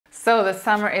So the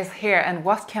summer is here, and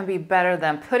what can be better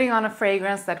than putting on a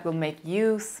fragrance that will make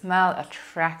you smell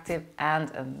attractive and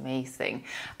amazing?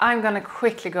 I'm gonna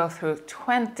quickly go through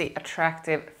 20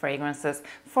 attractive fragrances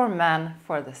for men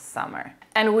for the summer.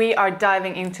 And we are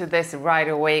diving into this right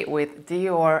away with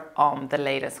Dior Homme, the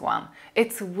latest one.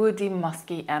 It's woody,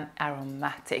 musky and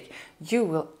aromatic. You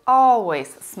will always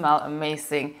smell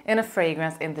amazing in a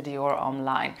fragrance in the Dior Homme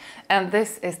line. And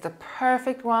this is the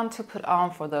perfect one to put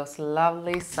on for those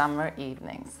lovely summer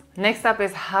evenings. Next up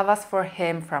is Havas for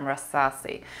Him from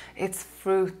Rassasi. It's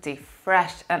fruity,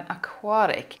 fresh and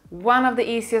aquatic. One of the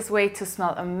easiest ways to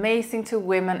smell amazing to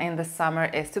women in the summer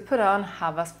is to put on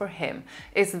Havas for Him.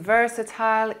 It's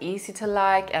versatile, easy to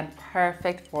like and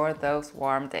perfect for those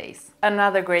warm days.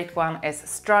 Another great one is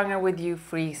Stronger With You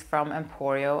Freeze from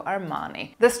Emporio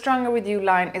Armani. The Stronger With You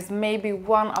line is maybe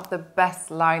one of the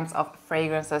best lines of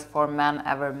fragrances for men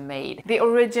ever made. The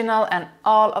original and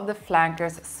all of the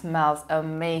flankers smells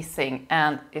amazing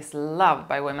and is loved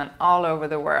by women all over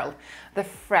the world. The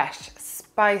fresh,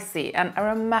 spicy and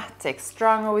aromatic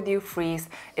Stronger With You Freeze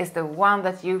is the one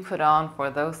that you put on for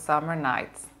those summer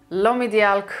nights. L'Homme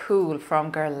Ideal Cool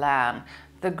from Guerlain.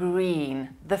 The green,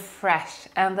 the fresh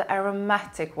and the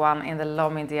aromatic one in the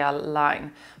L'Homme Ideal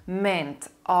line. Mint,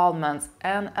 almonds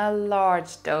and a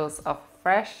large dose of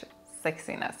fresh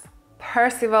sexiness.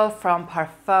 Percival from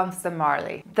Parfums de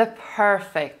Marly. The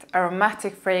perfect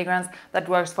aromatic fragrance that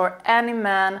works for any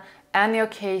man, any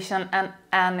occasion and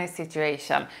any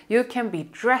situation. You can be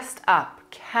dressed up,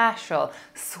 casual,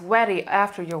 sweaty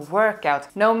after your workout.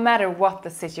 No matter what the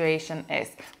situation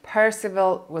is,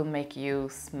 Percival will make you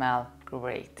smell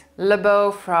great. Le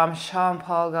Beau from Jean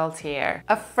Paul Gaultier.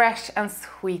 A fresh and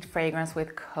sweet fragrance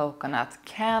with coconut.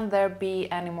 Can there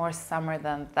be any more summer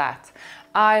than that?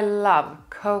 I love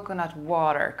coconut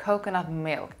water, coconut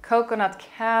milk, coconut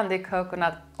candy,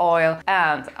 coconut oil,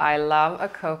 and I love a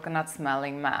coconut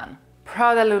smelling man.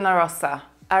 Prada Luna Rossa.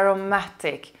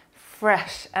 Aromatic,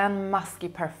 fresh and musky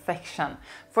perfection.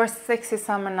 For sexy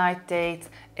summer night dates,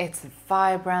 it's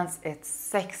vibrant, it's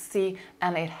sexy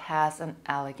and it has an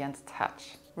elegant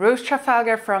touch. Rouge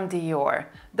Trafalgar from Dior.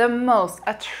 The most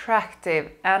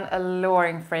attractive and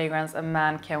alluring fragrance a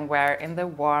man can wear in the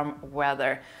warm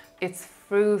weather. It's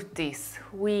fruity,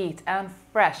 sweet and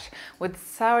fresh with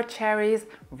sour cherries,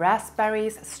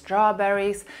 raspberries,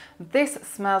 strawberries. This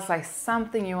smells like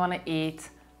something you want to eat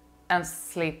and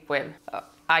sleep with.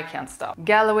 I can't stop.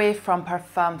 Galloway from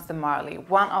Parfums de Marly.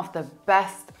 One of the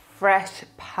best fresh,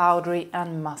 powdery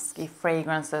and musky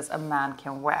fragrances a man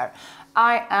can wear.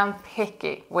 I am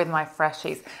picky with my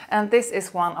freshies and this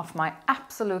is one of my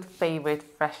absolute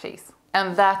favorite freshies.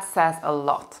 And that says a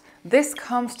lot. This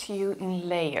comes to you in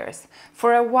layers.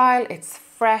 For a while it's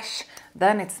fresh,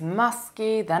 then it's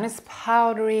musky, then it's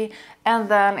powdery, and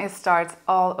then it starts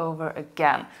all over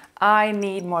again. I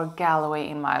need more Galloway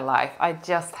in my life. I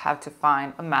just have to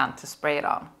find a man to spray it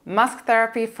on. Musk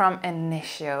Therapy from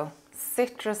Initio.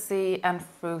 Citrusy and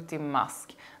fruity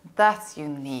musk. That's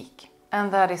unique.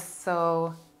 And that is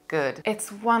so good.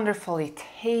 It's wonderfully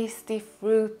tasty,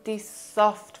 fruity,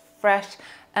 soft, fresh,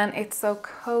 and it's so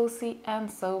cozy and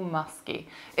so musky.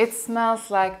 It smells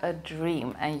like a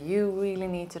dream and you really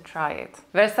need to try it.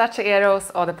 Versace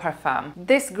Eros Eau de Parfum.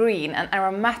 This green and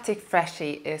aromatic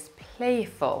freshie is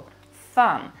playful,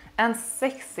 fun and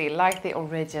sexy like the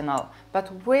original,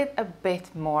 but with a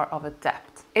bit more of a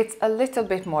depth. It's a little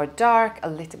bit more dark, a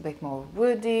little bit more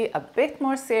woody, a bit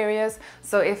more serious.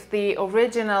 So if the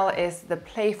original is the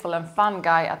playful and fun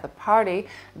guy at the party,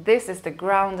 this is the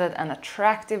grounded and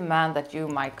attractive man that you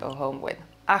might go home with.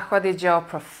 Acqua di Gio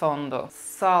Profondo.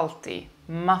 Salty,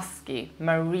 musky,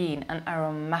 marine and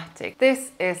aromatic.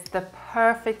 This is the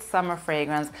perfect summer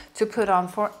fragrance to put on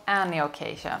for any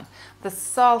occasion. The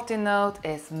salty note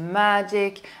is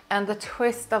magic and the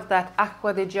twist of that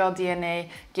Acqua di Gio DNA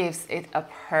gives it a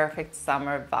perfect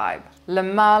summer vibe. Le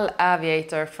Male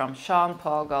Aviator from Jean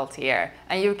Paul Gaultier.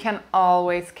 And you can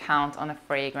always count on a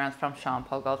fragrance from Jean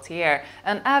Paul Gaultier.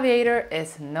 An Aviator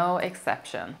is no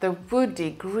exception. The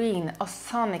woody, green,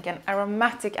 ozonic and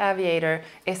aromatic Aviator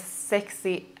is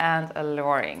sexy and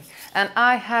alluring. And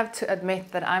I have to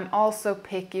admit that I'm also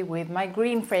picky with my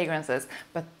green fragrances,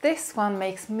 but this one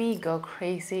makes me go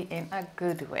crazy in a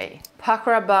good way.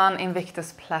 Paco Rabanne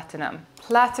Invictus Platinum.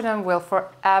 Platinum will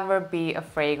forever be a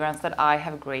fragrance that I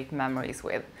have great memories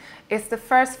with. It's the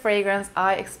first fragrance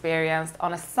I experienced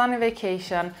on a sunny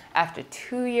vacation after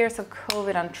 2 years of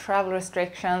COVID and travel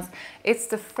restrictions. It's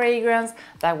the fragrance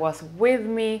that was with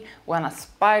me when a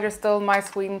spider stole my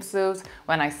swimsuit,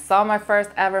 when I saw my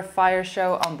first ever fire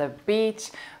show on the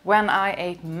beach, when I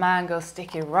ate mango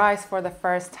sticky rice for the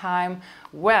first time,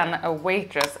 when a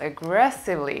waitress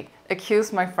aggressively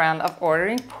accused my friend of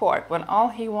ordering pork when all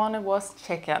he wanted was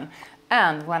chicken,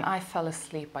 and when I fell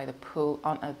asleep by the pool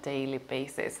on a daily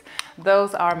basis.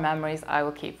 Those are memories I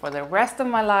will keep for the rest of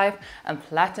my life, and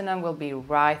platinum will be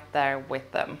right there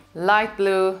with them. Light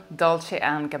blue, Dolce &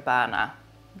 Gabbana.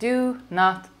 Do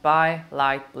not buy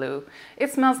light blue.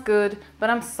 It smells good, but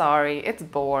I'm sorry, it's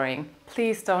boring.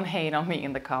 Please don't hate on me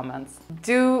in the comments.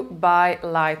 Do buy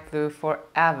light blue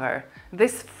forever.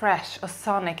 This fresh,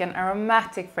 ozonic and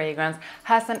aromatic fragrance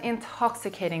has an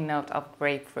intoxicating note of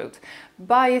grapefruit.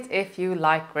 Buy it if you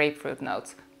like grapefruit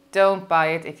notes. Don't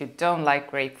buy it if you don't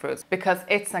like grapefruit, because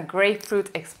it's a grapefruit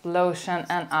explosion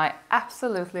and I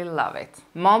absolutely love it.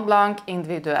 Mont Blanc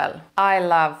Individuel. I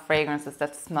love fragrances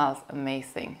that smells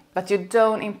amazing, but you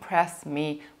don't impress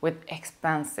me with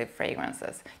expensive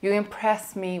fragrances. You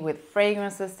impress me with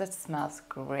fragrances that smells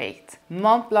great.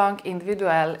 Mont Blanc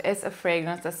Individuel is a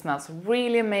fragrance that smells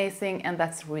really amazing and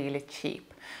that's really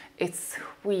cheap. It's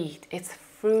sweet, it's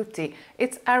fruity,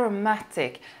 it's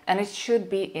aromatic, and it should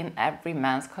be in every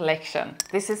man's collection.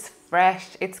 This is fresh,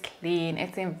 it's clean,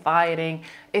 it's inviting,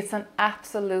 it's an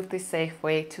absolutely safe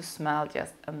way to smell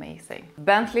just amazing.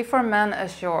 Bentley for Men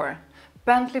Azure.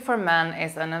 Bentley for Men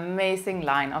is an amazing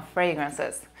line of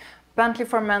fragrances. Bentley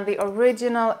for Men, the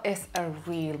original, is a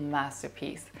real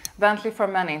masterpiece. Bentley for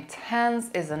Men Intense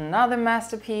is another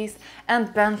masterpiece,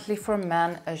 and Bentley for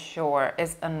Men Azure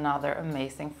is another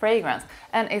amazing fragrance,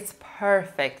 and it's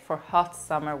perfect for hot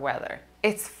summer weather.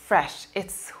 It's fresh,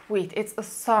 it's sweet, it's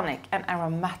ozonic and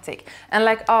aromatic, and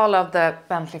like all of the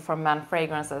Bentley for Men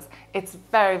fragrances, it's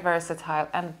very versatile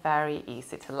and very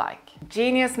easy to like.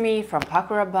 Genius Me from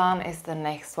Paco Rabanne is the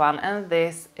next one, and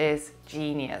this is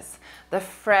genius. The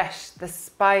fresh, the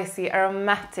spicy,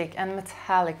 aromatic and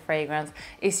metallic fragrance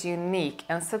is unique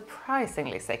and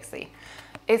surprisingly sexy.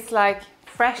 It's like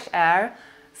fresh air,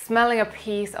 smelling a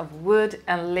piece of wood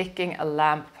and licking a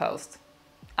lamppost.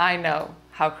 I know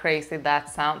how crazy that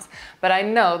sounds, but I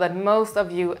know that most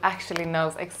of you actually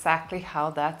knows exactly how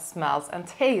that smells and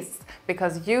tastes,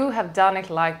 because you have done it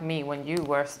like me when you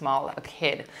were small, a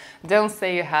kid. Don't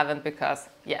say you haven't, because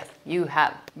yes, you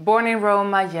have. Born in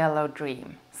Roma Yellow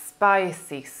Dream.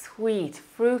 Spicy, sweet,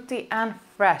 fruity and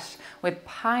fresh with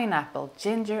pineapple,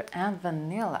 ginger and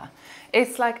vanilla.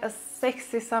 It's like a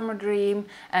sexy summer dream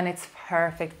and it's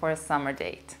perfect for a summer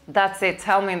date. That's it.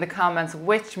 Tell me in the comments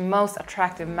which most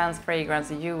attractive men's fragrance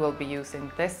you will be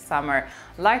using this summer.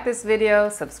 Like this video,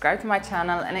 subscribe to my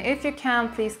channel, and if you can,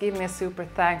 please give me a super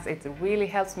thanks. It really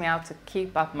helps me out to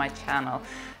keep up my channel.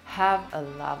 Have a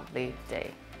lovely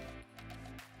day.